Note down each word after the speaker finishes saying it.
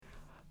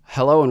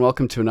Hello and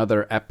welcome to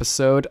another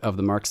episode of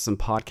the Marxism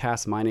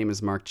Podcast. My name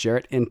is Mark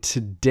Jarrett, and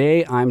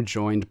today I'm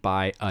joined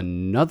by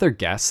another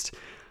guest,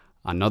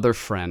 another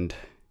friend,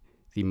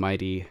 the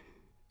mighty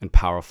and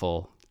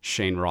powerful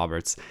Shane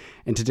Roberts.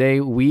 And today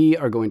we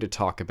are going to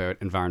talk about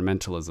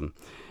environmentalism.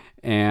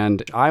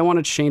 And I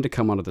wanted Shane to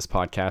come onto this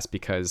podcast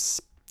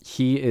because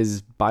he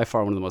is by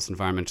far one of the most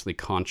environmentally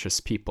conscious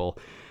people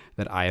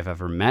that I have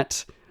ever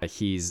met.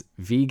 He's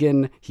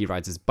vegan, he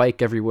rides his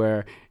bike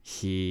everywhere,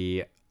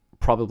 he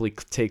probably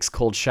takes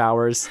cold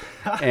showers,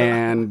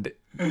 and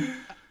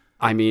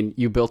I mean,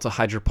 you built a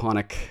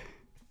hydroponic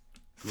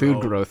food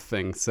growth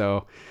thing.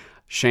 So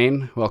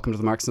Shane, welcome to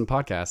the Marxism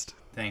Podcast.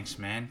 Thanks,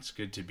 man. It's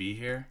good to be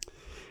here.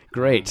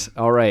 Great.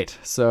 All right.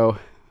 So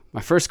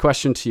my first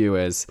question to you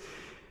is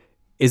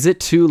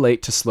it too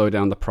late to slow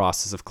down the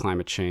process of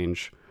climate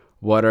change?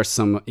 What are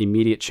some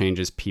immediate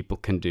changes people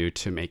can do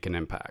to make an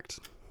impact?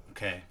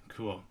 Okay,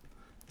 cool.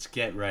 Let's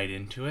get right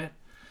into it.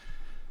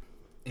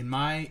 In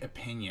my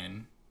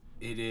opinion,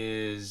 it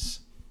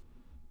is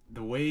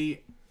the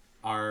way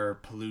our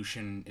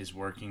pollution is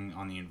working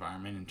on the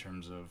environment in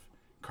terms of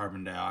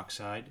carbon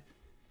dioxide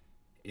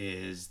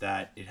is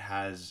that it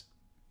has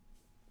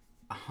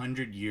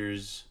 100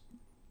 years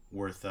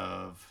worth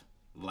of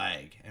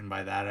lag. And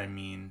by that I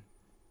mean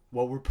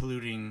what we're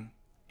polluting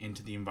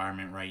into the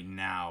environment right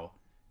now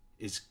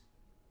is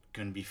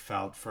going to be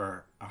felt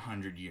for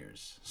 100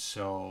 years.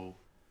 So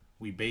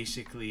we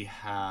basically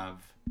have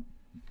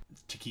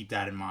to keep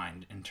that in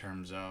mind in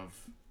terms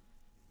of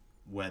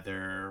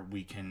whether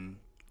we can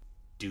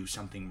do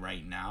something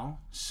right now.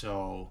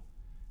 So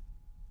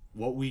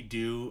what we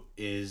do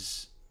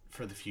is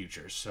for the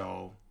future.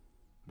 So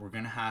we're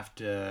going to have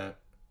to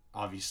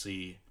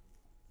obviously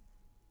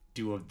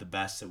do the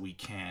best that we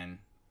can,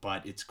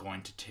 but it's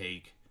going to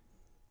take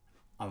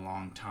a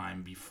long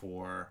time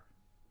before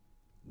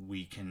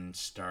we can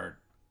start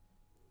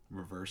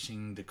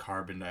reversing the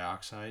carbon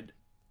dioxide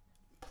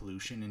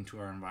pollution into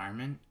our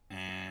environment.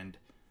 And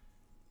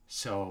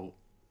so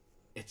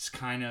it's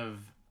kind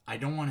of, I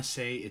don't want to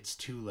say it's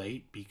too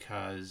late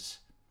because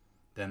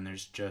then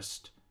there's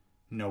just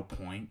no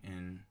point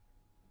in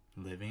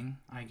living,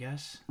 I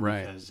guess.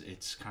 Right. Because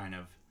it's kind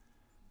of,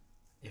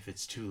 if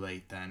it's too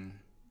late, then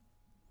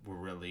we're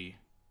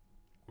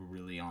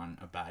really on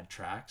a bad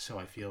track. So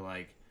I feel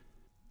like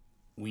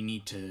we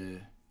need to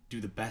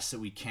do the best that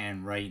we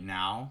can right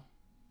now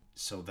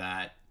so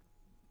that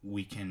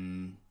we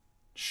can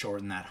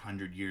shorten that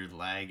 100-year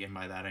lag. And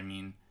by that I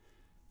mean,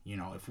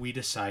 if we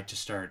decide to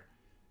start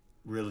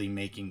really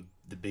making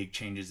the big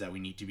changes that we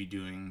need to be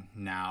doing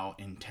now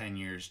in 10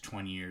 years,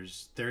 20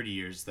 years, 30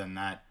 years, then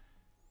that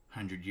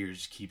 100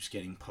 years keeps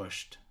getting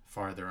pushed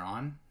farther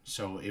on.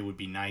 So it would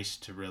be nice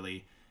to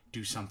really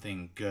do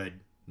something good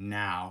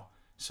now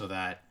so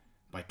that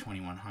by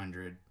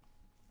 2100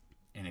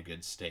 in a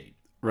good state,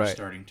 right, we're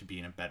starting to be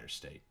in a better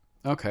state.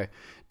 Okay.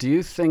 Do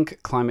you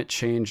think climate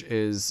change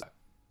is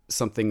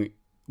something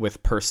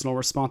with personal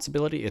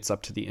responsibility, it's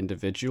up to the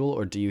individual,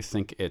 or do you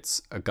think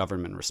it's a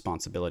government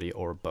responsibility,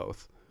 or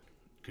both?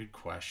 Good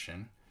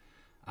question.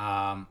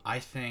 I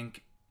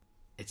think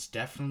it's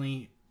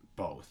definitely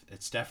both.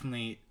 It's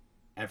definitely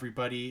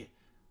everybody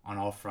on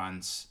all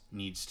fronts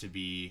needs to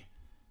be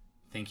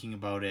thinking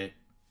about it,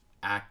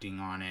 acting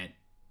on it,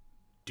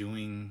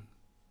 doing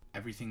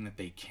everything that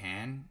they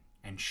can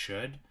and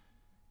should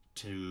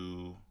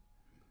to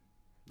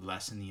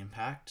lessen the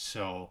impact.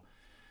 So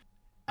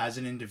as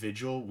an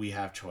individual, we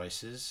have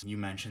choices. You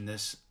mentioned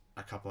this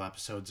a couple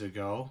episodes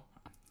ago.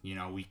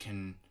 We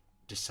can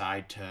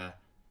decide to,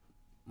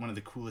 one of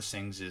the coolest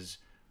things is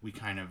we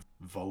kind of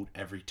vote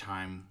every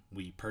time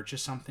we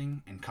purchase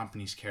something, and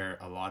companies care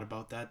a lot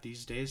about that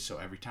these days. So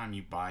every time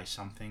you buy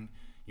something,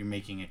 you're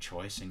making a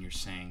choice and you're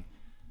saying,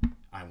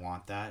 I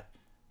want that.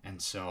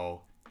 And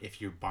so if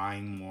you're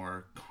buying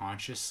more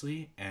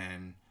consciously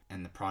and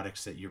the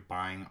products that you're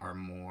buying are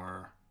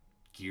more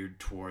geared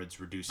towards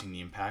reducing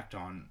the impact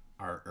on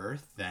our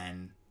earth,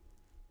 then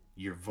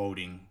you're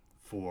voting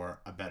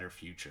for a better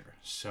future.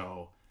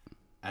 So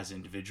as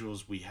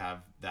individuals, we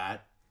have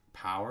that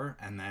power,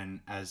 and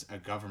then as a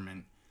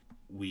government,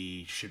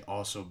 we should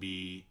also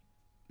be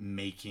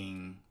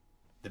making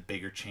the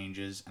bigger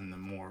changes and the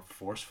more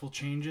forceful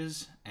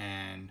changes.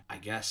 And I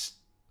guess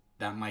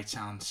that might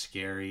sound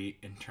scary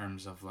in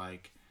terms of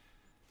like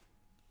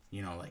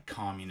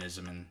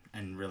communism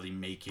and really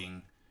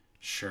making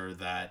sure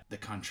that the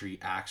country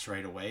acts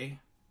right away.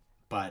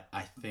 But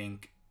I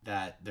think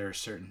that there are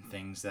certain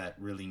things that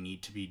really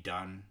need to be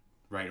done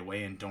right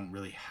away and don't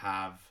really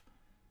have,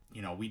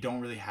 we don't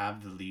really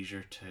have the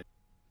leisure to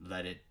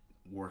let it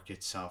work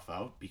itself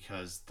out,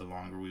 because the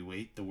longer we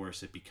wait, the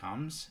worse it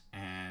becomes.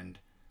 And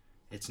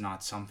it's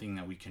not something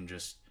that we can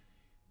just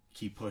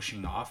keep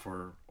pushing off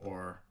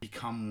or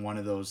become one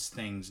of those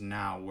things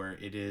now where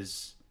it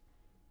is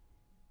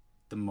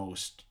the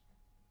most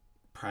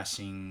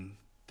pressing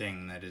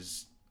thing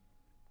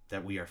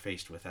that we are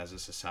faced with as a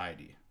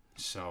society.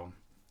 So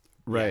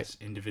right. Yes,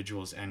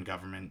 individuals and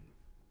government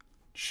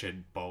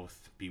should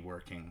both be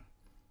working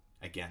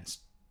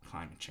against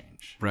climate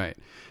change. Right.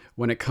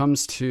 When it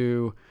comes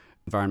to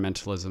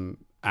environmentalism,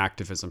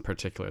 activism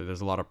particularly,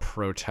 there's a lot of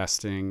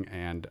protesting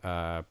and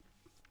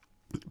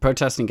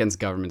protesting against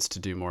governments to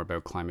do more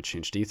about climate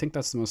change. Do you think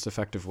that's the most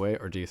effective way,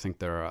 or do you think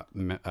there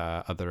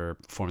are other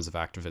forms of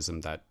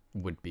activism that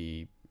would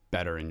be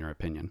better in your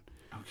opinion?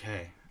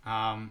 Okay.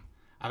 I've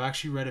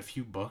actually read a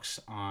few books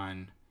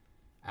on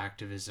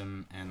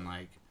activism and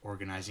like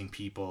organizing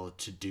people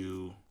to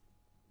do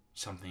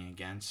something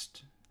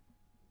against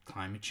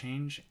climate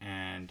change,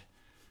 and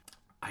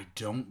I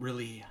don't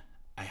really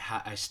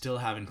I still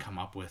haven't come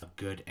up with a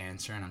good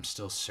answer, and I'm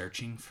still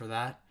searching for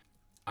that.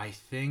 I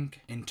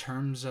think in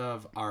terms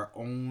of our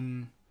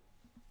own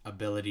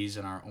abilities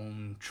and our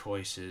own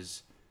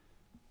choices,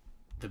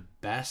 the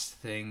best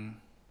thing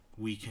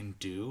we can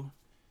do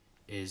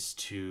is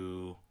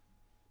to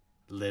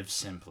live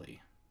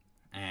simply.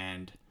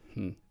 And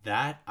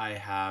that I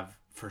have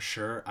for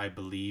sure, I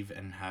believe,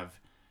 and have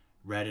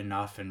read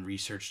enough and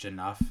researched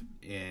enough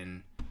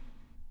in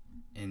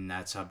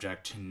that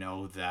subject to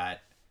know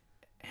that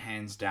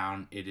hands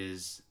down it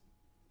is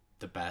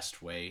the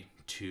best way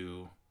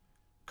to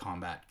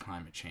combat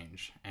climate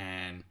change.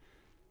 And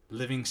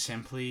living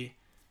simply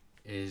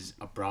is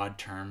a broad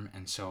term,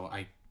 and so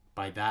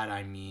by that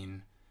I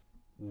mean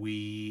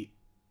we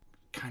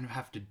kind of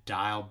have to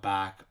dial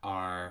back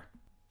our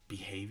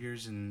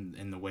behaviors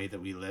in the way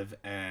that we live,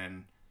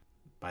 and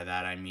by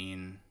that I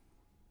mean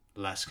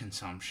less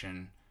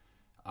consumption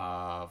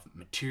of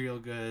material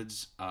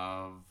goods,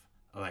 of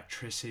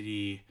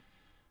electricity,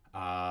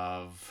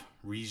 of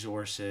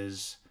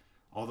resources.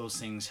 All those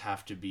things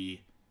have to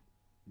be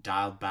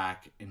dialed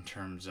back in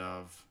terms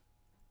of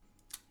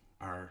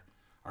our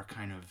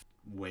kind of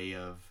way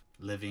of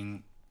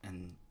living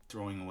and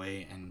throwing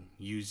away and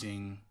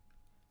using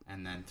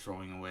and then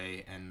throwing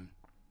away, and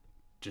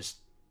just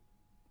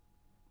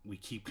we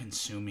keep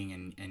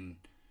consuming and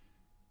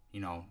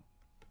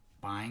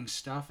buying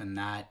stuff, and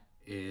that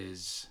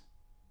is,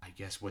 I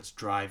guess, what's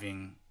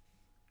driving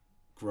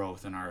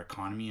growth in our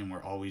economy, and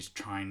we're always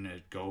trying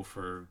to go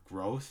for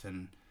growth,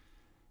 and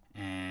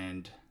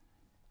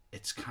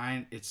it's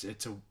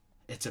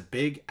a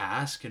big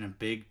ask and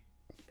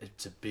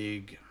it's a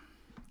big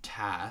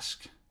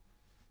task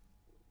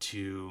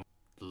to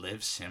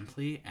live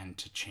simply and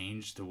to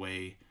change the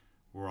way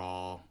we're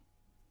all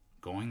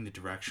going, the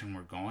direction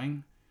we're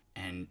going,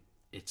 and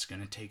it's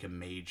going to take a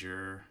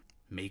major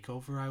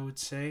makeover, I would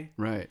say.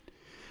 Right.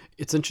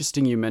 It's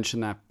interesting you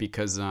mentioned that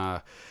because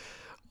a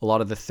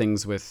lot of the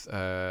things with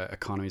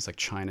economies like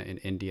China and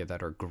India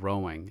that are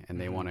growing and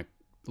they want to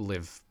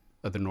live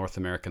the North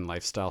American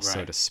lifestyle,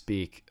 so to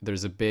speak,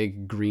 there's a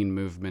big green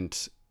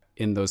movement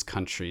in those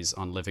countries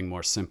on living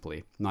more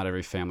simply. Not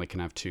every family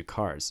can have 2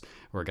 cars.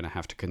 We're going to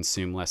have to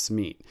consume less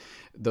meat,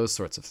 those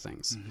sorts of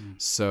things.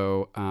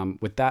 So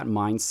with that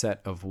mindset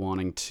of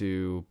wanting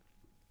to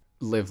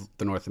live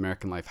the North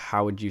American life,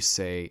 how would you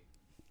say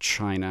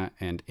China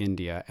and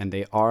India, and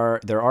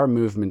there are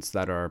movements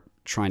that are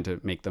trying to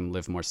make them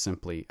live more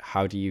simply,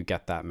 how do you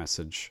get that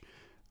message?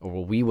 Or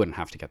well, we wouldn't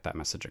have to get that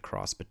message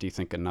across, but do you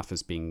think enough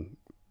is being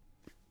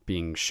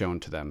shown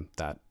to them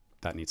that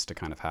needs to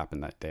kind of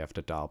happen, that they have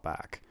to dial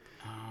back?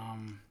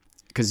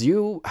 Because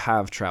you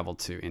have traveled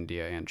to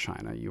India and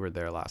China. You were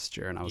there last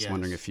year, and I was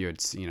wondering if you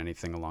had seen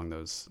anything along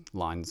those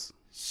lines.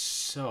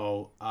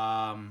 So,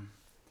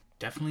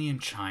 definitely in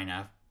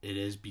China, it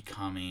is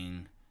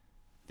becoming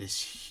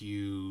this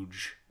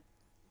huge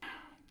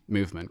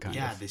movement, kind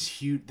of. Yeah, this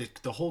huge...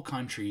 The whole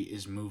country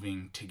is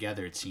moving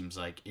together, it seems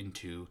like,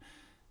 into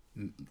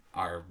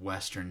our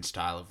Western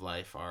style of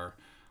life.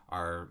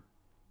 Our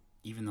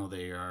even though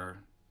they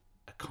are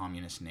a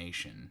communist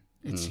nation,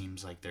 it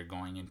seems like they're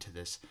going into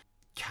this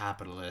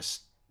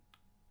capitalist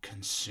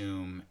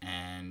consume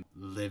and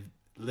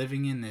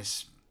living in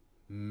this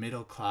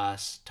middle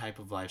class type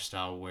of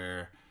lifestyle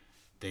where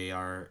they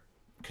are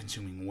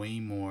consuming way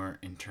more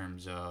in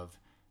terms of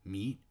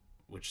meat,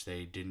 which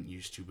they didn't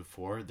used to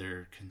before.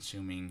 They're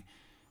consuming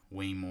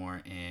way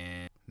more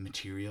in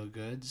material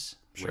goods,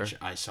 which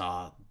I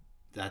saw.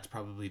 That's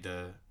probably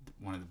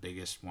one of the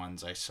biggest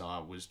ones I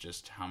saw, was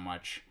just how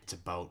much it's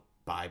about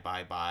buy.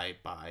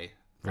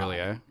 Really,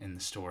 in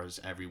the stores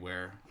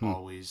everywhere,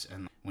 always.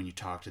 And when you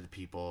talk to the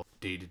people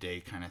day to day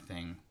kind of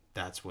thing,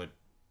 that's what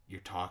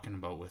you're talking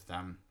about with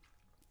them.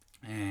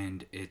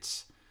 And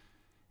it's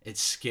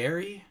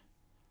scary,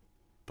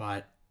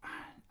 but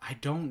I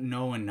don't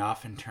know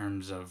enough in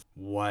terms of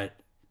what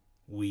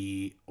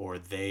we or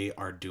they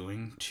are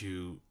doing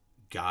to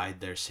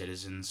guide their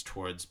citizens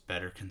towards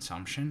better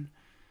consumption.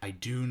 I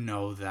do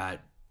know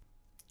that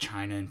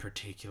China in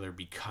particular,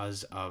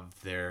 because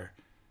of their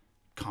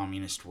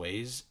communist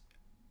ways,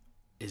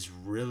 is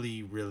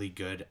really, really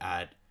good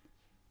at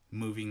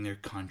moving their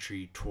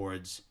country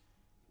towards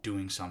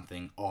doing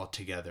something all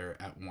together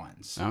at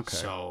once. Okay.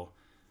 So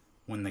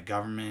when the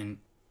government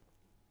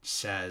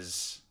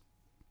says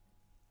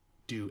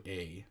do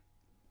A,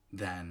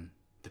 then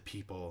the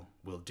people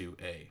will do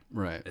A.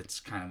 Right. It's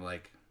kind of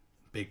like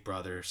Big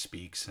Brother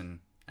speaks and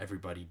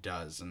everybody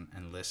does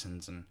and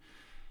listens,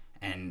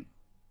 and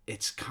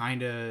it's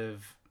kind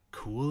of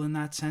cool in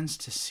that sense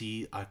to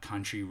see a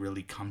country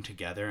really come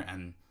together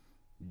and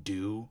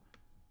do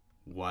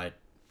what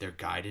they're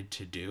guided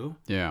to do.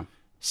 Yeah.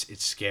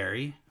 It's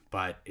scary,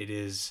 but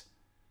it's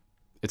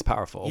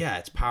powerful. Yeah,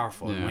 it's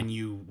powerful. Yeah.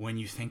 And when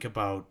you think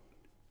about,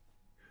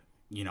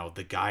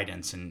 the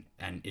guidance and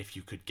if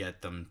you could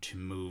get them to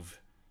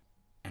move,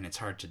 and it's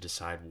hard to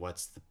decide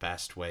what's the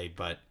best way,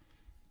 but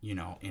in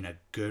a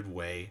good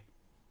way,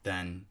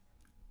 then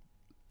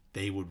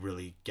they would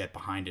really get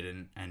behind it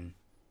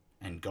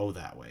and go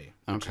that way.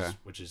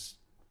 Which is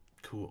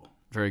cool.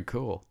 Very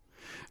cool.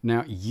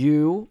 Now,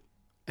 you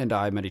and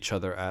I met each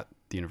other at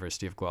the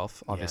University of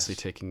Guelph, obviously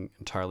Yes. taking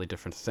entirely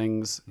different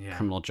things. Yeah.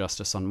 Criminal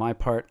justice on my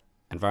part,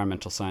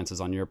 environmental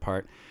sciences on your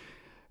part.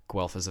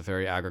 Guelph is a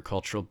very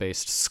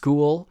agricultural-based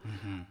school.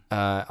 Mm-hmm.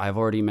 I've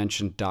already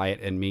mentioned diet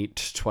and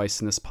meat twice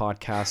in this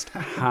podcast.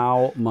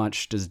 How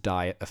much does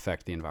diet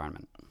affect the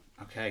environment?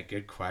 Okay,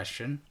 good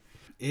question.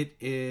 It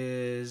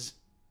is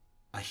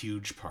a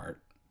huge part.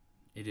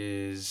 It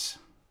is,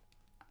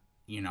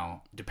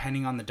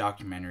 depending on the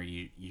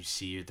documentary you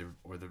see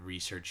or the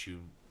research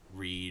you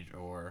read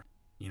or,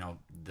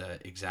 the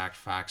exact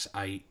facts,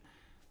 I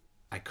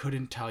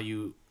couldn't tell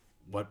you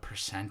what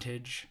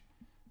percentage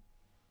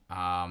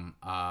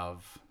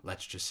of,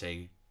 let's just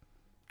say,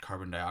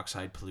 carbon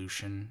dioxide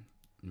pollution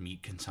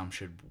meat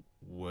consumption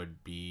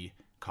would be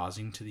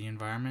causing to the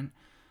environment,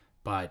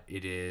 but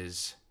it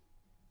is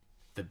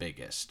the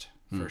biggest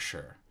for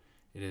sure.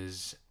 It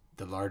is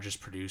the largest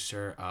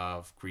producer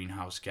of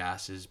greenhouse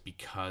gases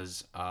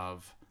because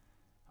of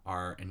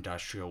our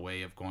industrial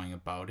way of going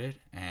about it,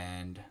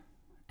 and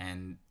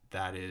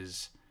that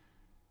is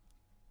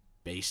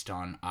based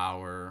on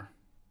our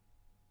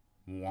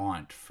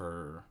want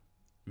for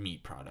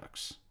meat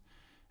products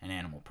and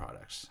animal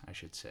products, I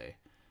should say,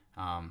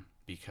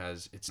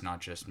 because it's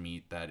not just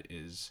meat that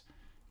is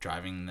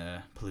driving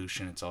the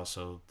pollution, it's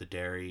also the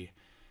dairy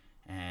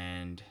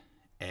and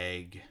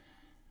egg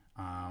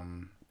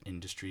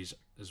industries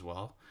as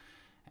well.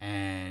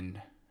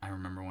 And I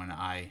remember when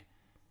I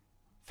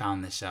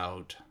found this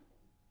out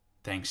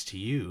thanks to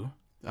you.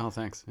 Oh,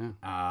 thanks.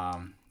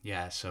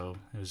 Yeah. So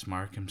it was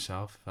Mark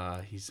himself.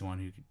 He's the one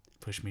who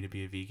pushed me to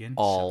be a vegan.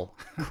 All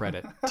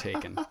credit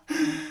taken.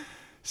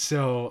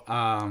 So,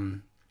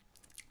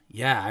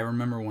 I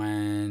remember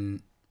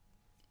when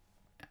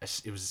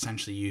it was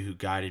essentially you who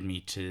guided me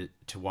to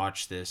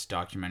watch this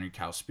documentary,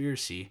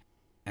 Cowspiracy,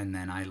 and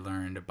then I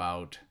learned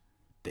about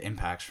the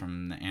impacts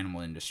from the animal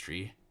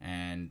industry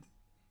and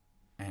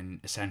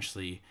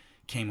essentially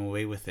came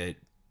away with it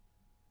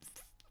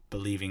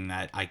believing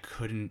that I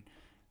couldn't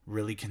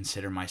really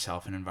consider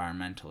myself an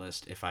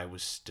environmentalist if I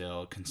was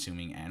still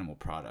consuming animal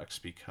products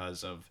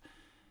because of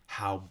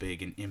how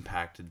big an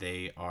impact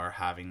they are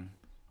having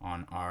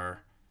on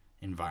our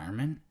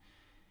environment.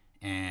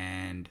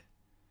 And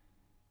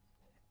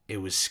it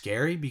was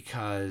scary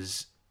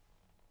because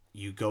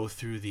you go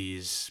through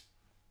these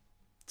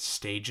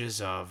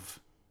stages of,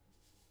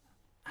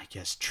 I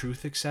guess,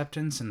 truth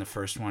acceptance, and the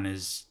first one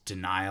is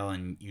denial,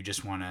 and you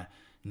just want to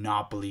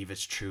not believe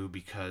it's true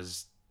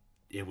because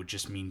it would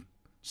just mean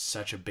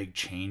such a big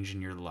change in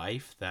your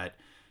life that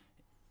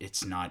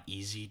it's not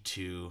easy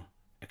to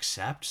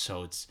accept.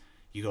 So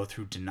you go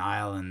through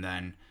denial, and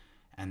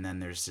then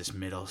there's this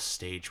middle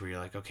stage where you're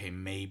like, okay,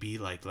 maybe,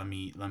 like, let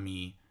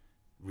me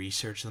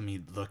research, let me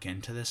look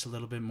into this a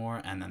little bit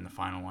more, and then the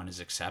final one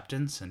is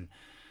acceptance, and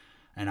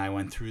I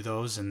went through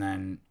those and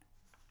then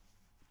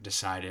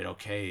decided,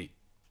 okay,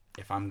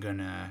 if I'm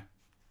gonna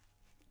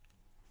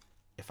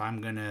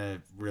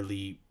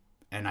really,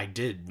 and I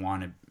did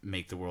want to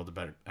make the world a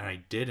better, and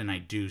I did, and I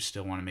do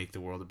still want to make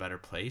the world a better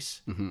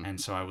place. Mm-hmm. And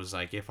so I was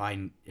like, if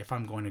I'm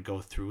going to go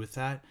through with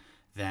that,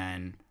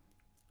 then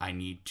I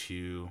need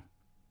to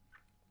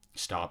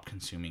stop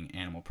consuming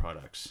animal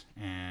products.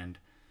 And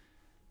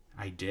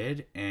I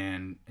did,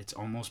 and it's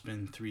almost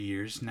been 3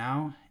 years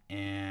now,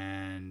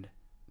 and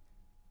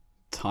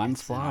time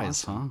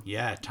flies, awesome. huh?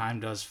 Yeah, time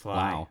does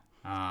fly.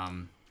 Wow.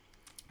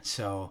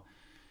 So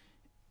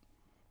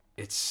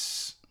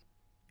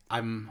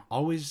I'm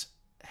always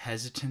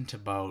hesitant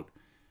about,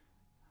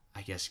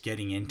 I guess,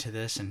 getting into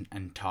this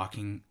and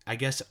talking, I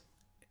guess,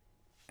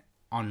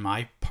 on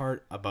my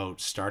part,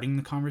 about starting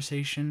the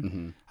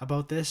conversation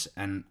about this.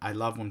 And I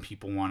love when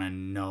people want to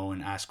know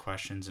and ask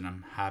questions, and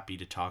I'm happy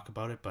to talk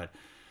about it, but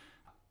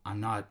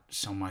I'm not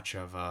so much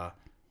of a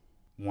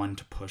one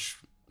to push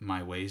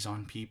my ways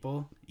on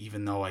people,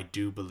 even though I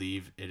do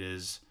believe it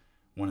is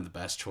one of the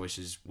best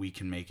choices we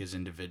can make as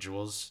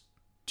individuals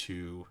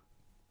to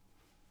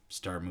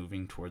start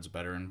moving towards a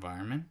better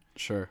environment.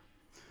 Sure.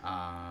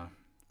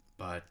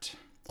 But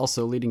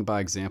also, leading by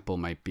example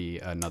might be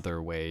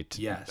another way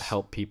to Yes.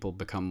 help people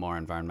become more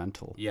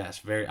environmental.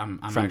 yes, I'm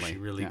Friendly, actually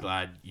really yeah.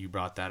 glad you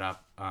brought that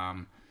up,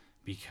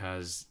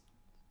 because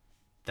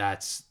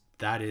that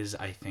is,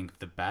 I think,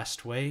 the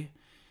best way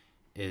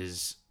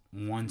is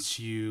once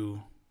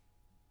you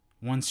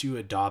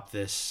adopt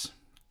this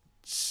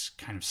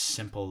kind of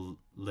simple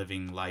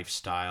living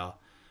lifestyle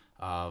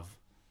of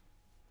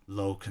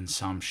low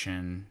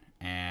consumption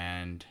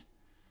and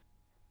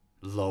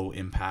low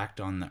impact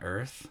on the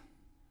earth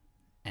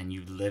and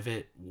you live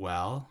it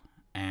well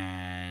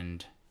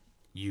and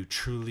you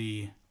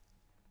truly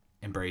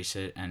embrace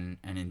it and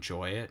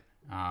enjoy it,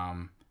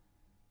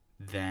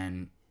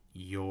 then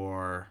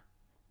your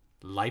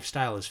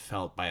lifestyle is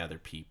felt by other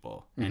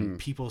people, and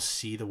people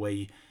see the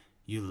way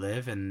you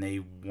live, and they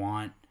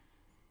want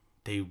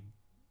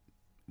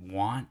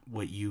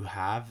what you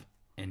have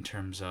in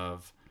terms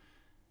of,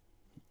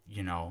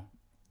 you know,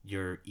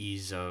 your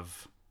ease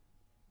of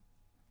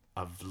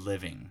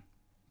living,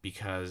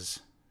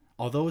 because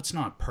although it's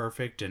not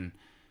perfect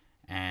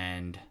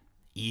and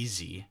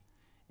easy,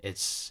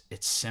 it's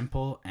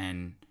simple,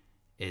 and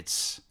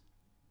it's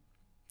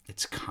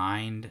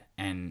kind,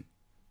 and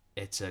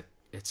it's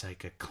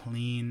like a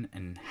clean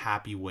and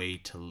happy way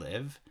to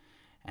live,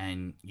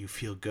 and you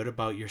feel good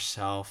about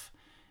yourself,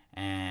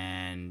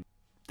 and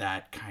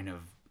that kind of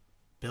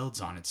builds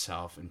on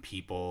itself, and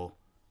people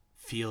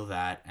feel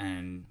that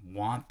and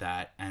want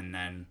that, and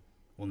then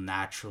will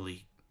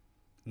naturally,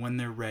 when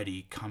they're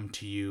ready, come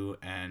to you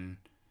and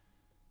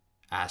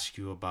ask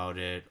you about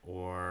it.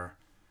 Or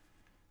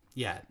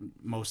yeah,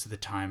 most of the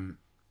time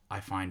I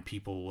find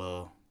people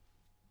will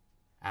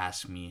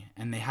ask me,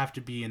 and they have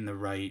to be in the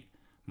right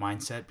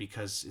mindset,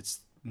 because it's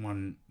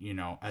one,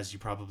 as you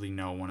probably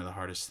know, one of the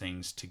hardest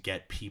things to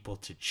get people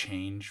to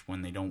change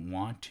when they don't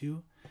want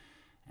to.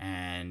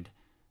 And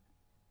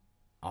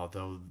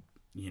although,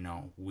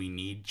 we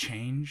need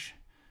change,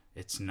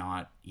 it's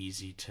not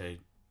easy to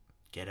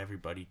get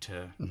everybody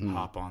to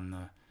hop on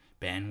the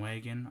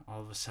bandwagon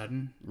all of a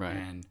sudden. Right.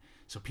 And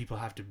so people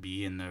have to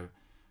be in the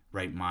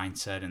right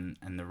mindset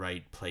and the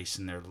right place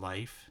in their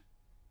life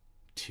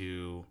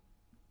to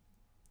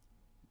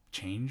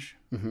change.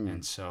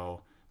 And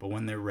so, but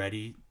when they're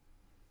ready,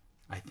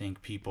 I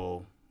think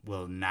people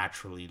will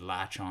naturally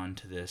latch on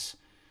to this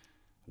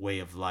way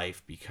of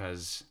life,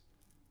 because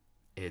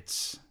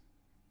it's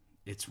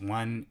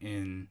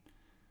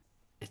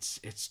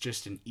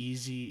just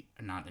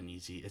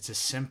it's a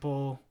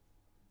simple,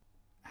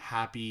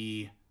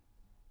 happy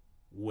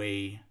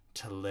way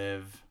to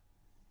live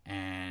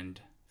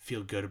and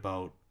feel good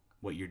about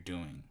what you're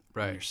doing.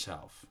 Right.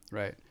 Yourself.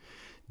 Right.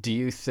 Do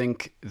you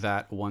think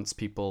that once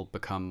people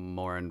become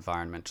more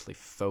environmentally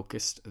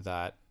focused,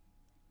 that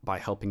by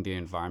helping the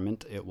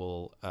environment, it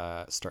will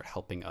start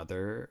helping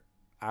other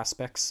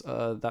aspects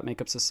that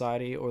make up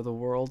society or the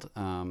world?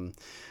 A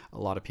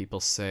lot of people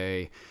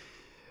say,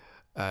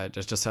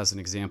 just as an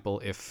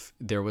example, if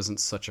there wasn't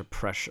such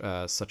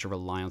a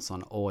reliance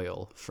on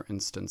oil, for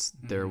instance,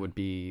 there would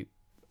be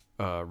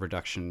a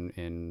reduction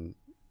in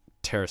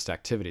terrorist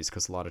activities,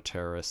 because a lot of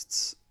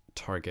terrorists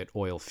target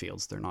oil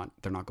fields. They're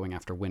not going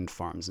after wind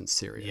farms in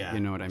Syria. Yeah, you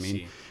know what I mean?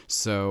 see.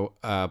 So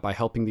by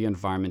helping the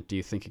environment, do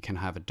you think it can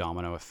have a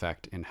domino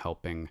effect in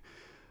helping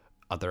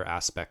other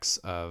aspects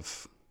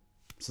of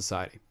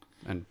society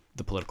and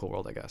the political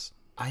world, I guess?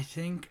 I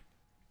think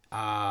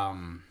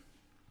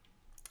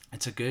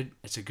it's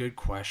a good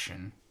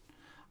question.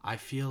 I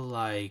feel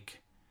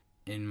like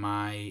in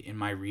my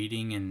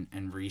reading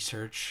and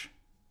research,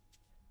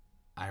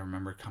 I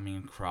remember coming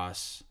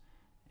across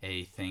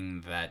a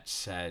thing that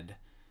said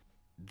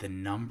the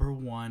number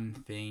one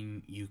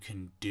thing you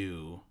can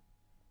do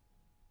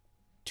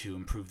to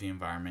improve the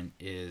environment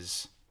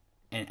is,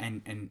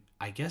 and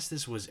I guess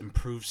this was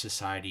improve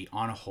society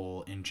on a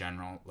whole in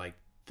general, like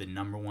the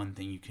number one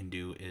thing you can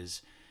do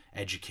is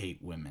educate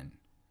women.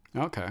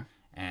 Okay.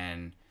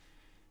 And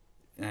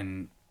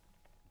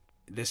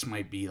this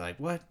might be like,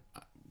 what?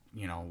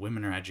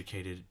 Women are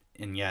educated,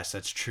 and yes,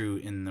 that's true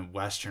in the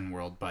Western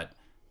world, but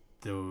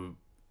the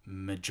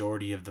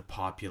majority of the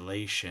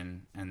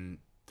population and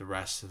the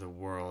rest of the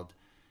world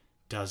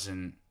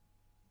doesn't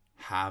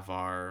have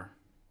our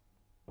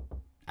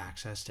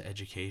access to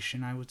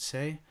education, I would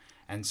say.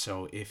 And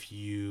so if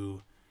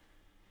you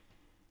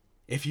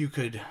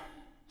could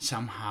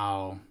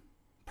somehow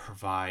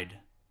provide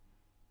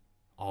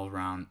all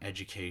around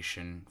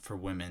education for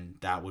women,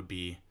 that would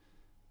be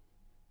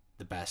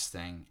the best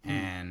thing.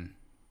 And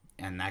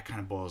that kind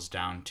of boils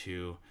down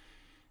to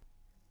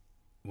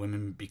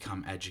women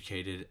become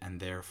educated, and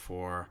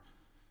therefore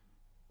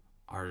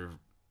are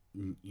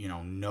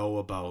know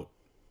about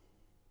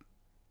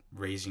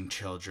raising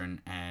children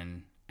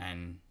and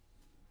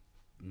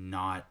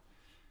not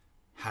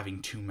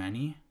having too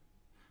many,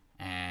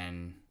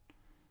 and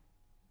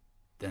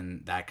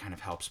then that kind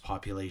of helps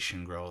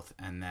population growth.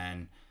 And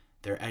then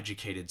they're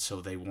educated, so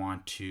they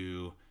want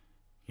to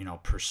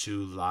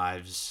pursue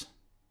lives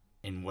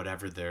in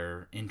whatever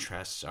their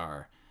interests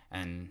are,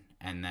 and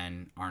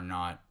then are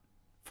not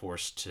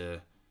forced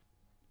to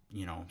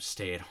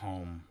stay at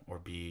home or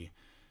be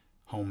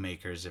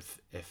homemakers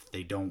if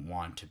they don't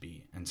want to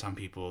be. And some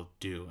people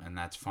do, and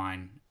that's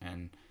fine.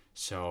 And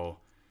so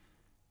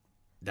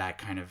that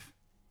kind of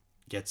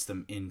gets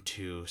them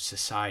into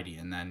society,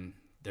 and then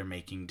they're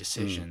making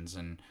decisions,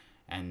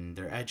 and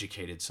they're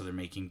educated, so they're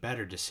making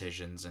better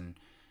decisions,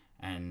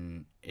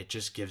 and it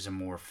just gives a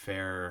more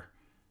fair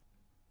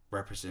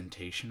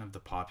representation of the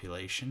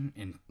population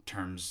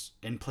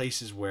in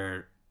places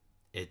where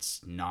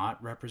it's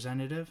not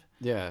representative.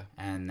 Yeah.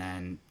 And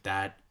then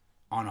that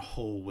on a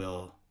whole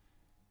will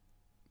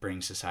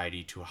bring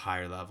society to a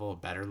higher level, a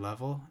better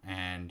level.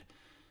 And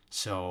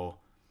so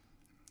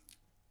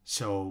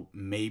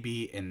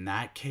maybe in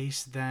that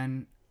case,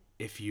 then,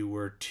 if you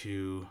were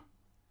to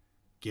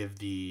give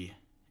the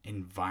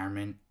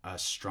environment a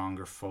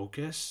stronger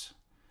focus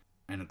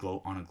and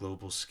on a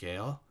global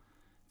scale,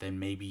 then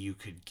maybe you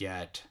could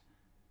get,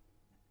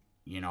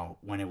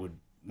 when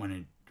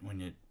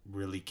it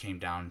really came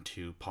down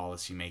to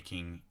policy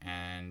making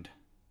and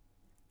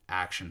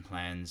action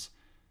plans,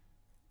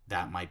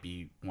 that might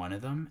be one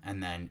of them.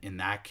 And then in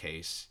that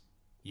case,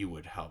 you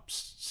would help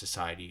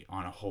society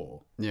on a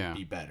whole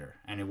be better.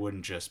 And it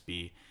wouldn't just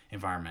be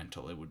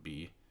environmental, it would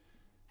be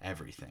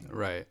everything.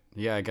 Right.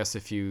 Yeah, I guess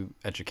if you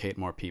educate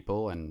more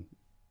people, and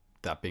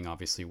that being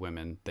obviously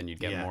women, then you'd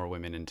get more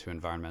women into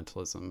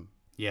environmentalism.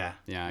 Yeah.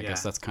 Yeah, I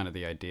guess that's kind of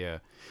the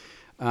idea.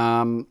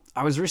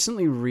 I was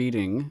recently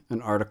reading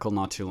an article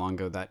not too long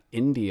ago that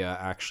India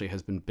actually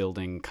has been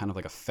building kind of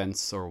like a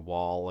fence or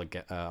wall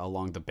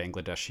along the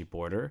Bangladeshi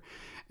border.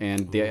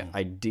 And the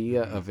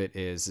idea of it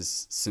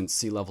is since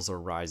sea levels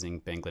are rising,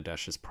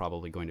 Bangladesh is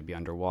probably going to be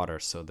underwater.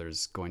 So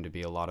there's going to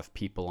be a lot of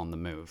people on the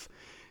move.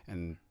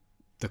 And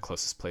the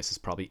closest place is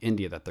probably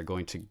India that they're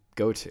going to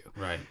go to.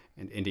 Right.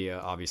 And India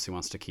obviously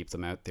wants to keep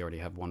them out. They already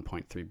have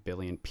 1.3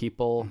 billion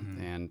people,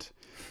 and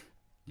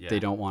they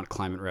don't want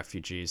climate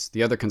refugees.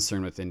 The other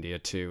concern with India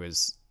too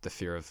is the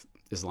fear of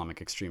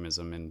Islamic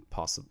extremism in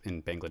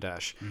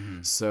Bangladesh.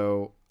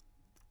 So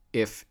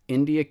if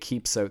India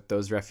keeps out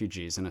those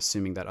refugees, and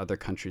assuming that other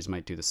countries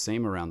might do the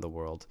same around the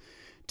world,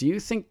 do you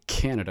think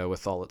Canada,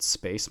 with all its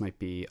space, might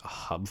be a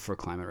hub for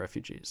climate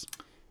refugees?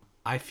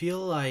 I feel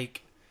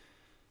like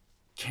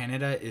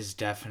Canada is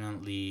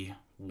definitely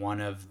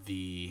one of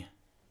the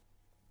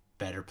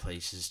better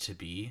places to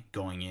be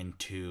going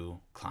into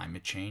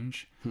climate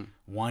change.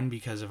 One,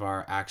 because of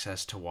our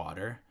access to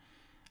water.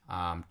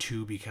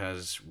 Two,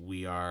 because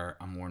we are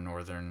a more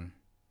northern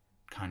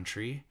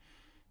country.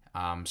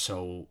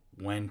 So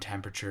when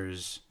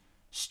temperatures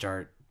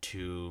start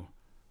to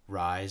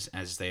rise,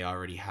 as they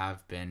already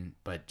have been,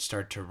 but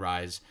start to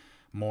rise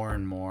more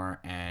and more,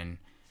 and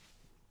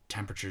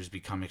temperatures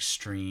become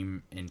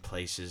extreme in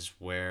places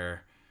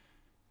where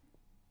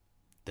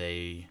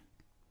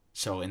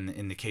so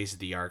in the case of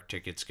the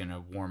Arctic, it's going to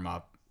warm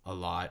up a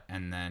lot,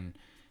 and then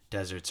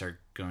deserts are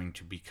going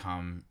to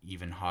become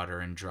even hotter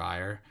and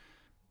drier,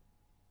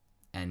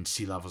 and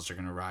sea levels are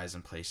going to rise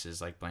in places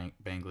like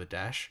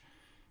Bangladesh.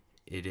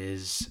 It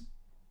is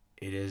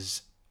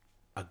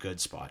a good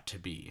spot to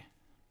be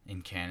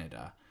in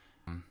Canada.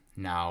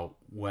 Now,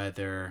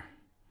 whether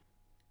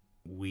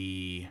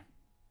we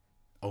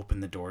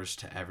open the doors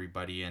to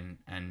everybody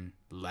and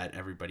let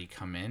everybody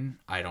come in,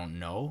 I don't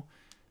know.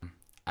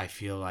 I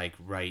feel like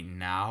right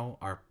now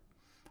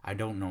I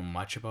don't know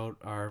much about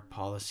our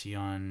policy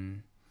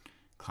on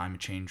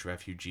climate change,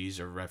 refugees,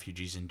 or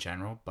refugees in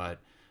general, but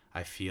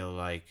I feel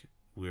like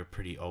we're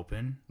pretty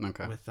open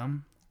with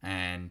them,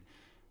 and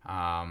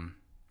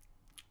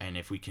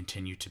if we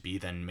continue to be,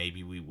 then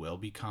maybe we will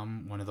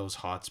become one of those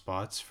hot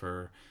spots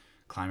for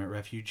climate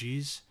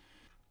refugees.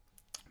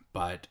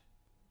 But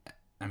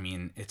I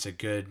mean, it's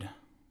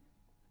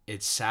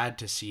sad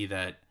to see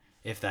that,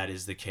 if that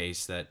is the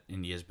case, that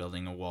India is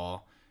building a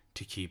wall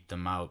to keep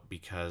them out,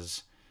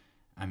 because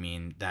I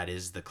mean, that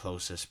is the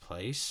closest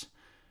place,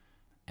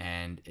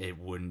 and it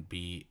wouldn't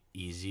be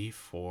easy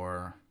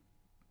for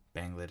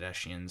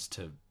Bangladeshians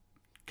to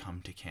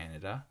come to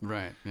Canada,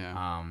 right?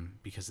 Yeah.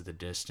 Because of the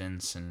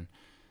distance and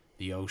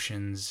the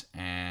oceans.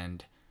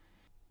 And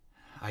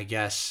I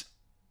guess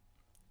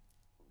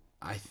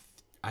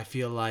I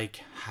feel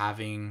like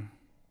having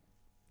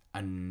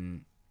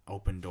an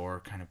open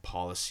door kind of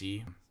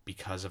policy,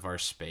 because of our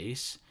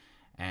space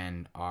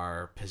and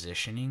our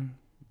positioning,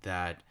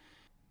 that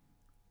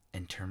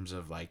in terms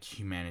of like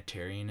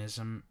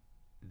humanitarianism,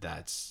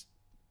 that's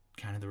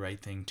kind of the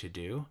right thing to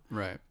do.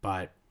 Right.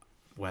 But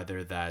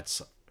whether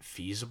that's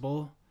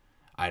feasible,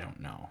 I don't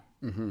know.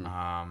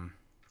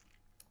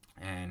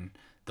 And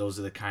those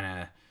are the kind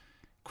of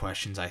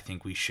questions I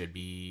think we should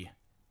be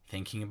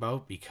thinking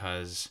about,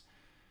 because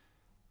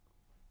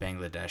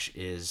Bangladesh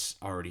is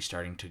already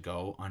starting to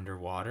go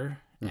underwater,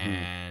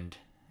 and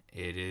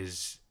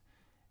it's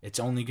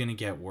only going to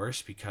get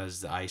worse,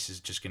 because the ice is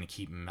just going to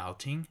keep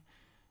melting.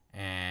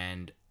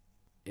 And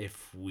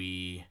if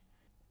we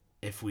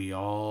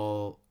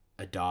all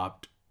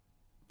adopt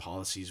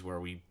policies where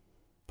we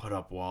put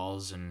up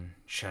walls and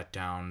shut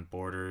down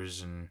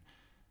borders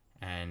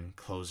and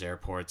close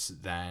airports,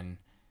 then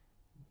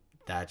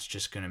that's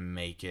just going to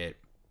make it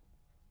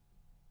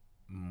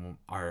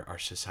our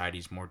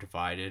societies more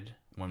divided,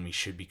 when we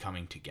should be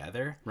coming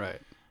together.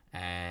 Right.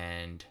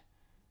 And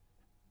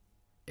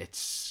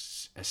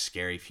it's a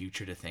scary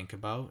future to think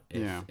about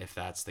if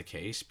that's the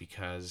case,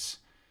 because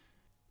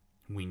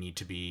we need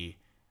to be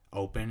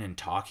open and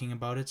talking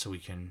about it so we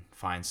can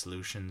find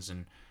solutions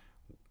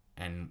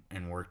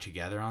and work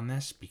together on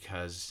this,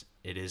 because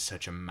it is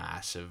such a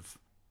massive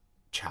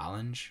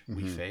challenge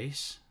we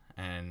face.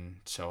 And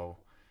so,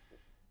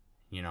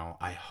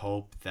 I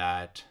hope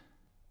that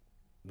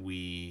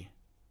we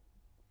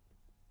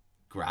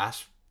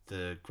grasp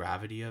the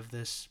gravity of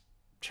this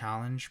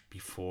challenge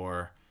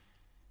before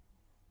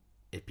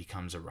it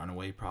becomes a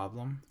runaway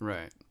problem.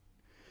 Right.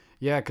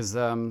 Yeah, because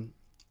I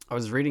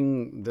was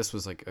reading, this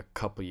was like a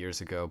couple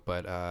years ago,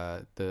 but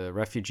the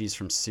refugees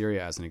from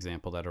Syria, as an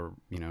example, that are,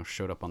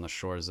 showed up on the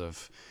shores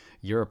of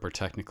Europe are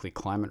technically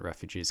climate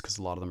refugees because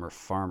a lot of them are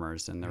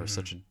farmers, and there was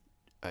such a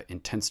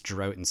intense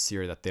drought in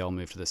Syria that they all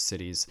moved to the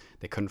cities.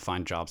 They couldn't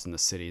find jobs in the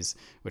cities,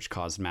 which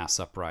caused mass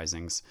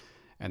uprisings.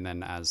 And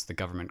then as the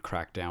government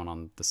cracked down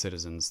on the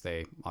citizens,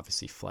 they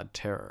obviously fled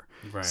terror.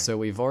 Right. So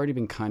we've already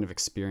been kind of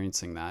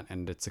experiencing that,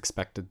 and it's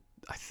expected,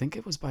 I think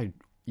it was by,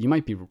 you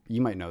might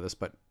know this,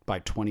 but by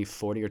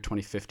 2040 or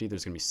 2050,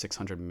 there's going to be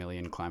 600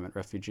 million climate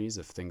refugees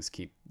if things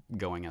keep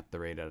going at the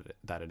rate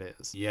that it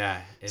is.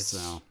 Yeah,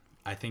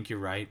 I think you're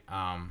right.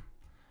 I'm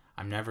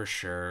never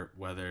sure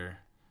whether,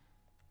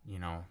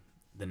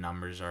 the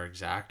numbers are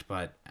exact,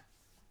 but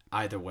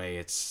either way,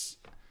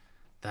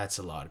 that's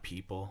a lot of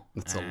people.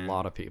 It's a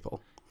lot of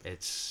people.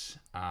 It's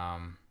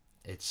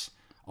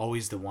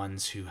always the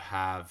ones who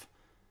have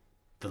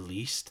the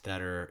least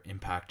that are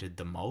impacted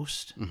the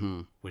most,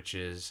 which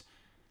is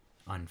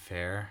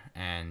unfair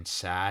and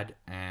sad.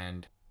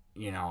 And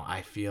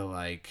I feel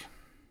like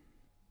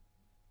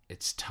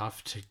it's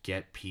tough to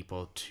get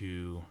people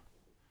to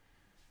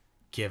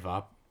give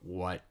up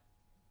what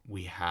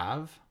we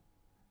have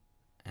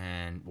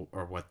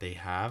or what they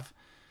have,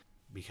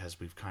 because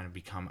we've kind of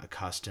become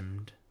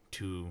accustomed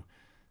to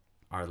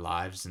our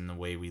lives and the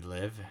way we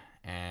live.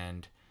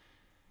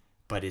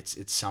 But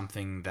it's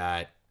something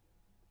that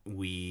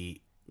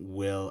we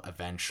will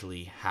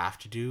eventually have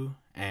to do,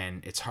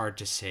 and it's hard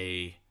to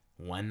say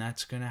when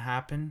that's going to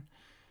happen,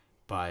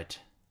 but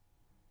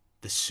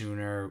the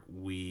sooner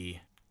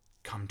we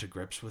come to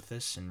grips with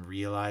this and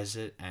realize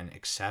it and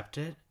accept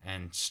it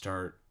and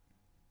start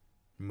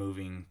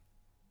moving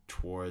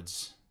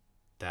towards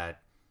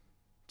that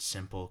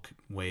simple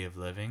way of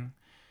living,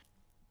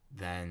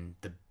 then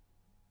the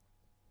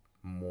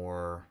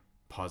more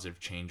positive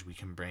change we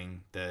can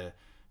bring, the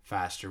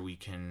faster we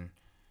can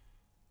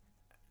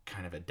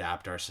kind of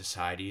adapt our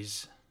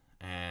societies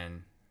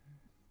and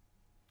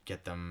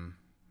get them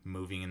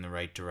moving in the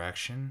right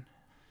direction.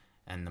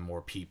 And the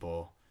more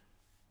people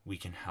we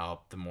can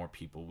help, the more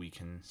people we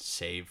can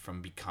save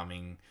from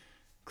becoming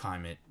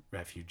climate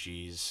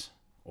refugees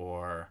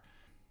or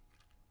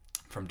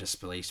from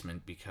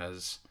displacement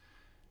because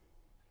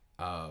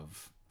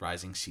of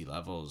rising sea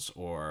levels,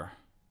 or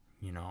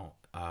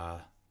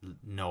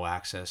no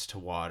access to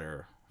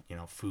water,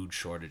 food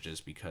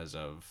shortages because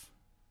of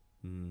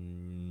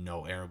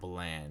no arable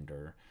land,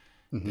 or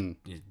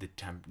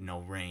no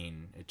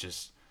rain. It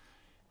just,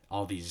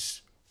 all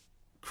these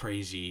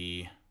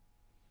crazy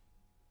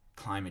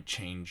climate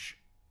change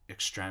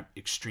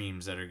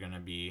extremes that are going to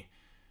be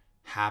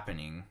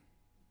happening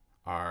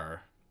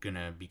are going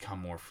to become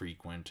more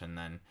frequent, and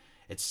then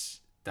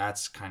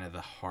that's kind of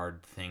the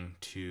hard thing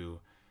to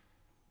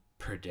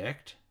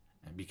predict,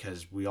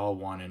 because we all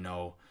want to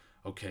know,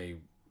 okay,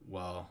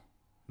 well,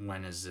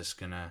 when is this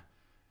going to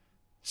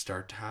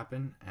start to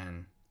happen?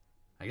 And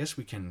I guess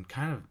we can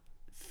kind of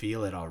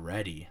feel it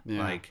already.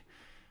 Yeah. Like,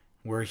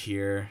 we're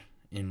here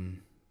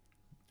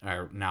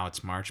now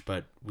it's March,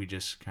 but we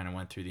just kind of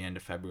went through the end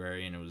of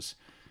February and it was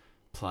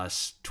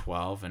plus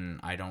 12, and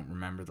I don't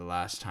remember the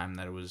last time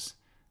that it was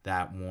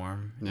that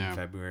warm in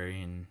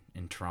February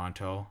in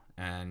Toronto.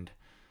 And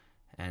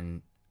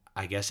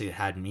I guess it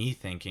had me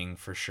thinking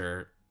for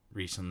sure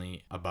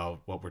recently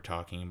about what we're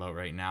talking about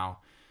right now,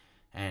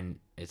 and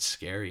it's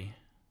scary.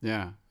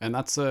 Yeah, and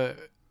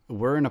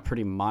we're in a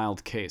pretty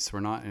mild case. We're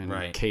not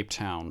in Cape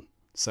Town,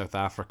 South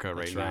Africa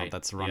now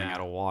that's running out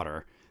of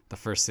water. The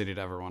first city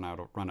to ever run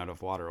out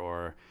of water.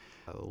 Or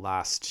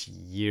last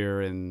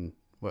year in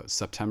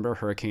September,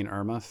 Hurricane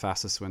Irma,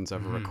 fastest winds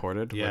ever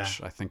recorded,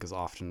 which I think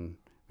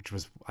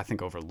was I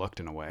think overlooked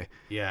in a way.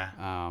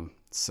 Yeah.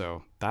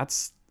 So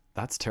that's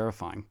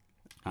terrifying.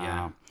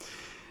 Yeah.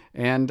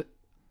 And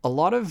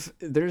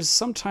there's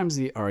sometimes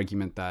the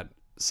argument that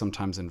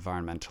sometimes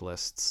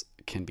environmentalists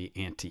can be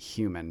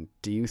anti-human.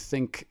 Do you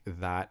think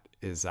that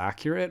is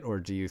accurate, or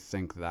do you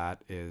think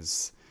that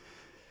is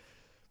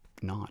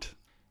not?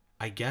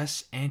 I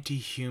guess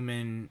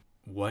anti-human,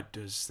 what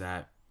does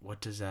that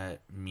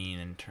mean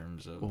in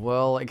terms of?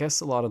 Well, I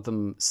guess a lot of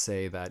them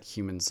say that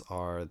humans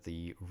are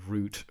the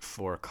root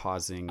for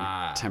causing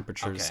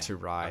temperatures to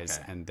rise,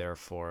 and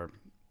therefore,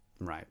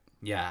 right.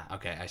 Yeah,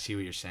 okay, I see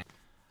what you're saying.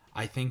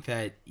 I think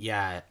that,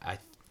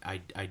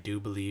 I do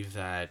believe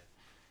that,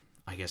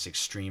 I guess,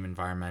 extreme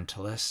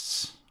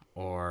environmentalists,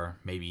 or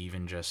maybe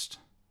even just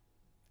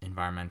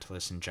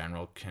environmentalists in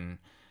general, can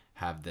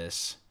have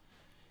this,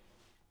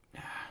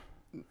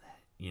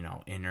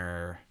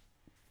 inner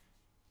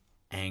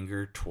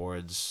anger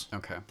towards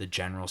the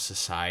general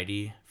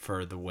society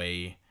for the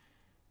way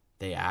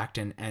they act.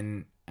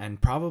 And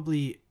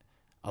probably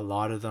a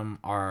lot of them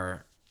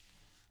are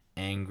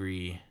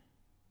angry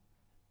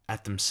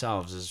at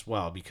themselves as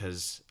well,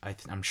 because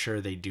I'm sure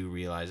they do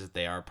realize that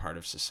they are part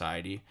of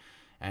society.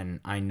 And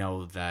I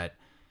know that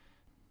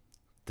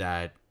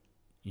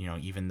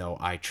even though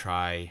I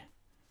try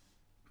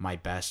my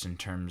best in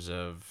terms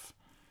of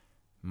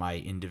my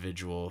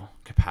individual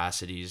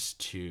capacities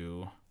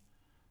to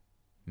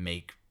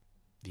make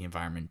the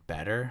environment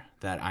better,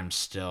 that I'm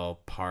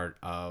still part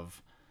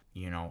of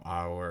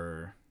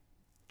our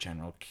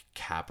general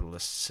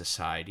capitalist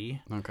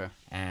society. Okay.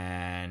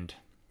 And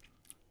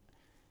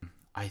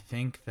I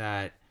think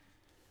that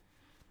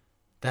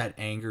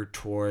anger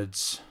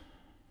towards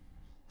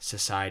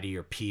society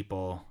or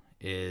people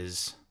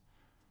is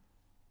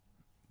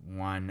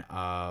one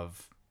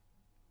of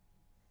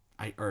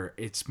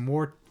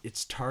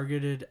it's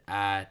targeted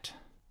at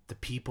the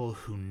people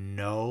who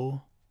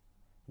know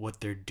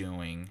what they're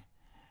doing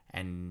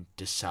and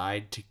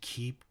decide to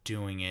keep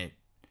doing it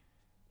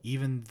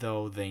even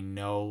though they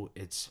know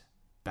it's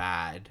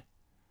bad,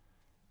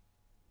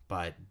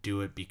 but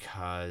do it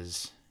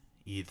because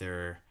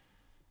either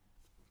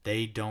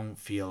they don't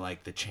feel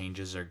like the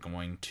changes are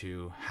going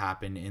to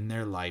happen in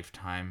their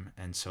lifetime,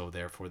 and so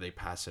therefore they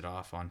pass it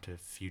off onto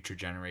future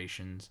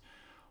generations,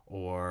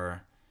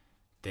 or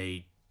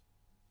they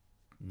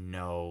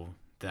know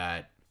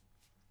that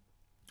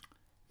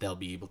they'll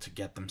be able to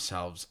get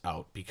themselves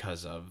out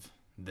because of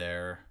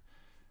their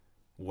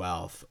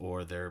wealth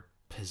or their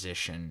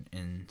position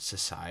in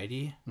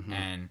society. Mm-hmm.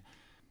 And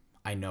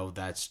I know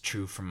that's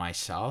true for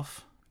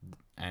myself,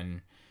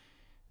 and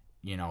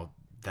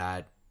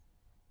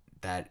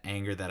that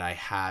anger that I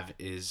have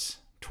is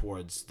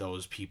towards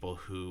those people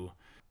who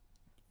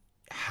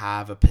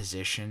have a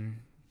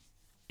position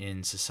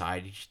in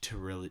society to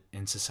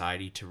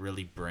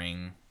really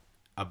bring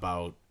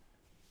about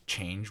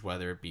change,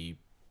 whether it be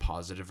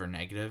positive or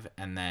negative,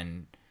 and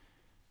then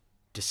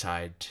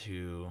decide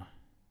to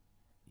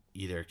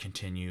either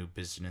continue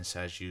business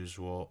as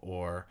usual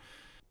or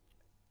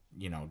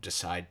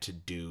decide to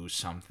do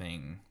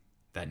something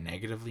that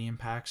negatively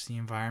impacts the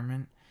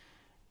environment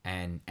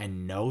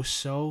and know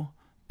so,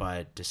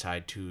 but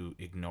decide to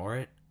ignore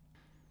it.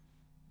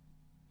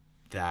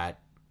 That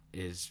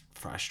is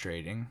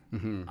frustrating.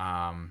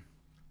 Mm-hmm.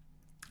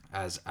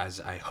 As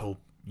I hope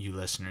you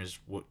listeners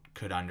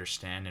could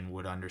understand and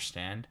would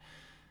understand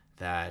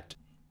that,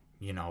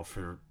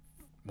 for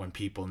when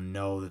people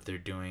know that they're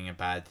doing a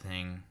bad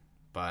thing,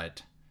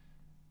 but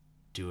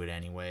do it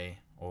anyway,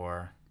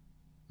 or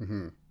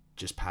Mm-hmm.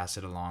 just pass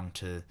it along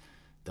to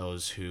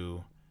those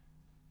who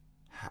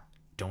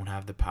don't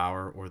have the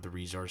power or the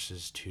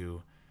resources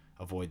to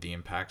avoid the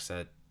impacts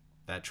that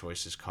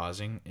choice is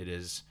causing.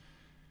 It's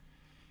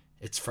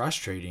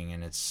frustrating,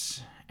 and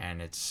it's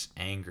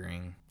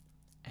angering,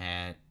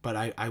 but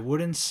I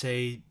wouldn't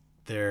say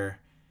they're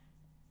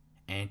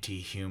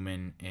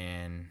anti-human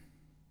in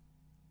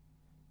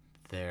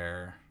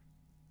their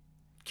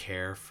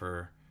care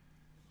for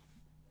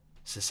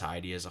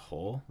society as a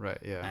whole. Right.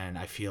 Yeah. And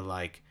I feel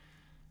like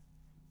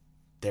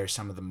they're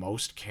some of the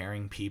most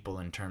caring people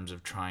in terms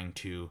of trying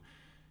to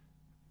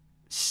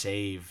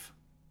save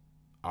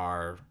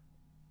our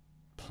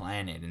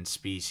planet and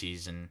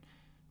species and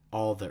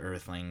all the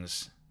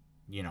earthlings,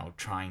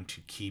 trying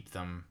to keep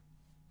them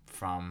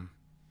from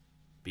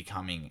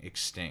becoming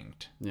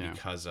extinct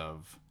because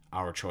of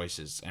our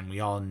choices. And we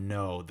all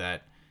know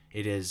that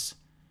it is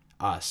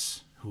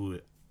us who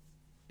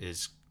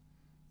is,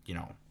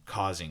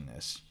 causing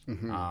this.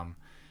 Mm-hmm.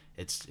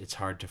 It's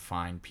hard to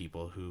find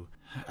people who,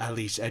 at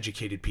least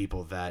educated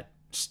people, that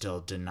still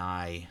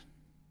deny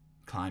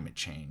climate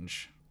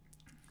change.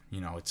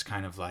 It's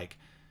kind of like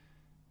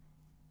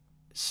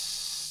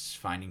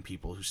finding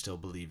people who still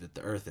believe that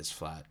the earth is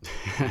flat.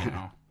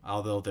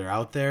 Although they're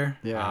out there.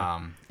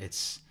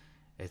 It's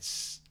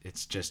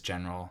just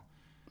general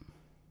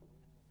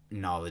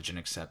knowledge and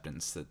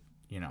acceptance that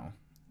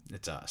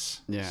it's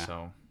us.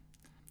 So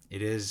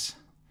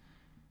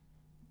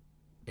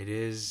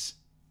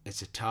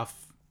it's a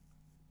tough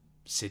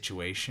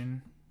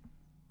situation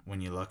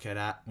when you look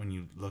at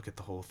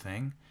the whole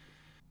thing,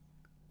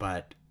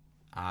 but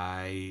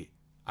I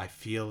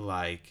feel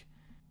like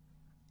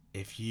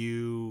if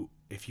you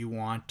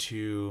want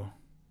to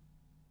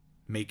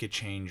make a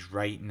change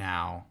right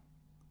now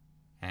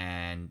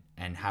and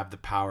have the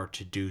power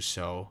to do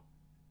so,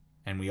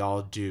 and we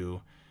all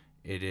do,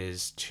 it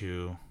is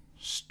to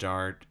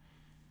start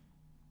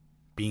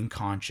being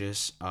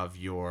conscious of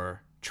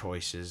your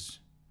choices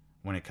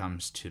when it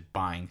comes to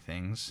buying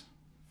things,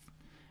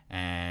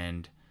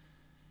 and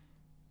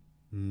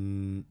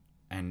knowing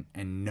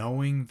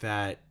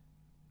that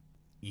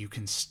you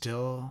can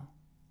still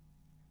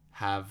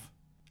have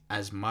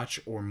as much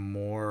or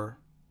more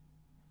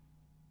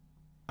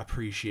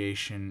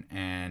appreciation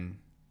and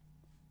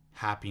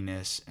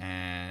happiness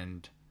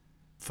and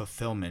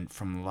fulfillment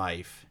from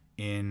life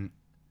in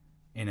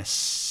a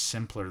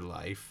simpler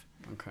life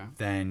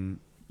than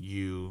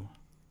you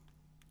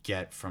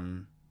get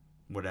from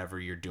whatever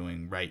you're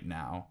doing right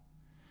now.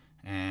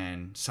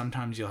 And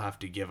sometimes you'll have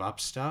to give up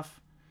stuff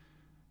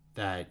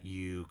that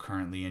you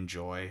currently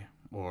enjoy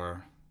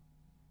or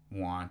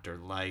want or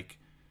like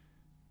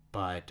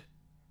but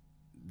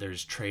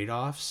there's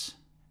trade-offs,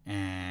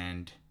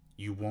 and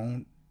you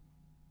won't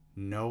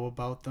know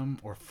about them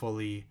or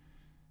fully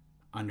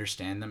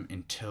understand them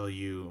until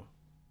you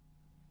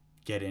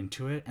get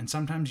into it. And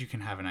sometimes you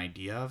can have an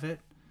idea of it,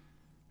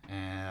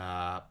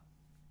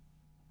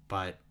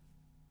 but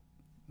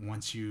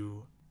once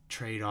you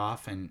trade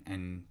off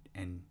and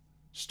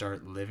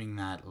start living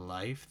that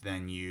life,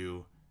 then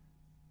you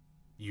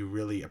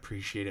really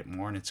appreciate it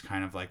more, and it's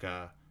kind of like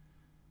a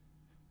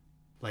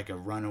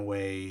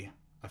runaway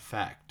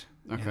effect.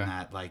 Okay. In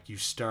that, like, you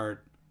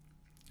start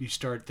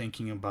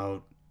thinking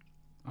about,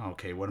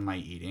 okay, what am I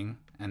eating?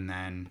 And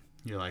then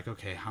you're like,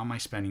 okay, how am I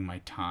spending my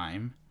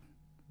time?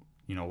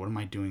 What am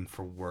I doing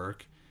for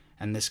work?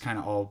 And this kind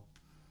of all,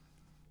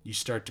 you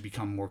start to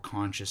become more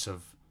conscious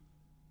of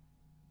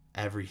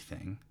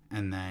everything.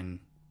 And then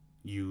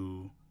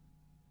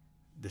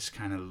this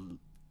kind of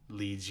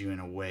leads you in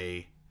a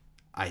way,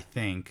 I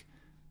think,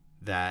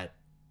 that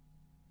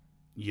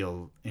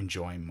you'll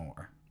enjoy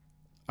more.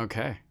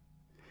 Okay.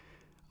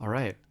 All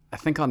right. I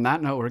think on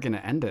that note, we're going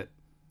to end it.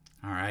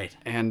 All right.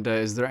 And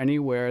is there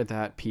anywhere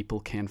that people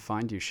can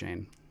find you,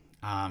 Shane?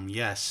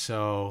 Yes.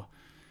 So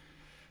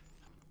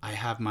I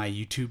have my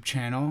YouTube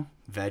channel,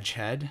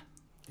 Veghead.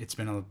 It's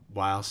been a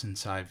while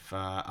since I've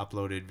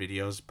uploaded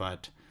videos,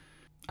 but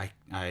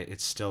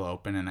it's still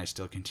open, and I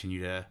still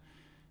continue to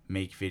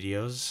make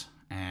videos,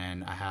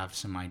 and I have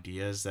some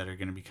ideas that are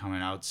going to be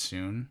coming out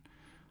soon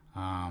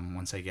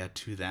once I get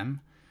to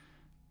them.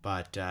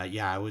 But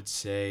I would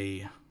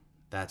say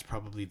that's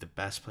probably the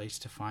best place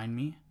to find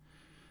me.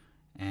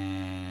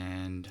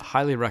 And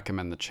highly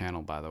recommend the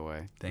channel, by the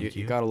way. Thank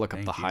you. You got to look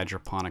up the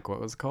hydroponic. What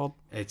was it called?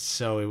 It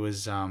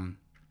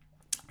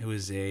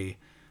was a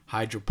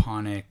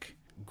hydroponic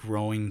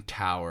growing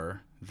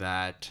tower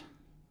that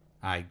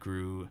I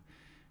grew,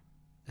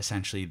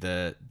 essentially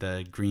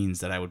the greens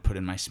that I would put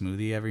in my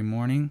smoothie every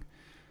morning.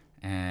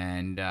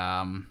 And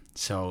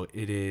so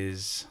it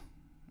is,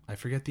 I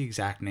forget the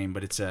exact name,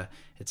 but it's a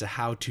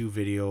how-to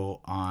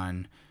video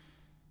on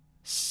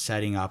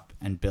setting up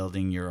and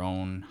building your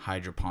own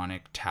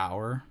hydroponic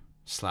tower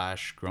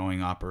 /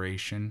 growing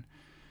operation.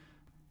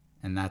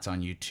 And that's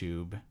on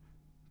YouTube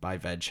by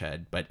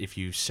Veghead. But if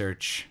you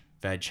search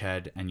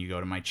Veghead and you go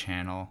to my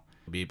channel,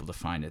 you'll be able to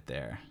find it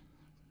there.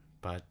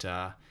 But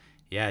I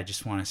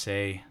just want to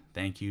say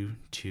thank you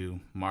to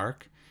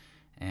Mark.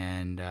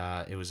 And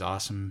it was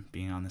awesome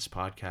being on this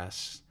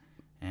podcast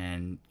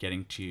and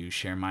getting to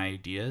share my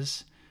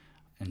ideas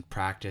and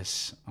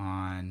practice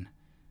on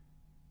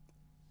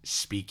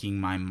speaking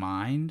my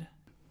mind.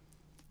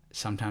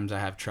 Sometimes I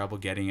have trouble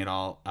getting it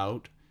all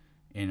out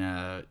in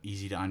a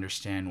easy to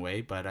understand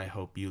way, but I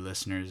hope you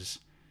listeners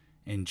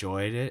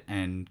enjoyed it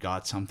and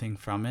got something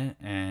from it.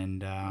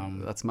 And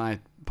that's my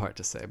part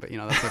to say, but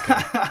that's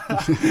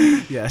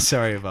okay. Yeah,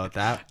 sorry about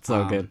that. It's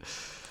all good.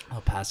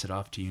 I'll pass it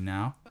off to you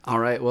now. All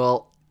right.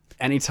 Well,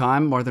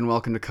 anytime, more than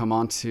welcome to come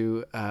on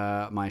to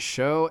my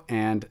show.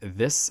 And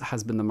this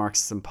has been the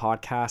Marxism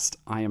Podcast.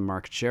 I am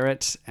Mark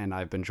Jarrett, and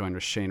I've been joined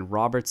with Shane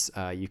Roberts.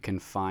 You can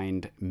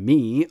find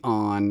me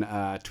on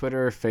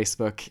Twitter,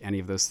 Facebook, any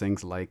of those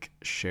things. Like,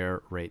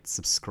 share, rate,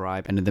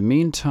 subscribe. And in the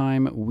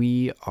meantime,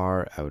 we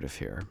are out of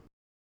here.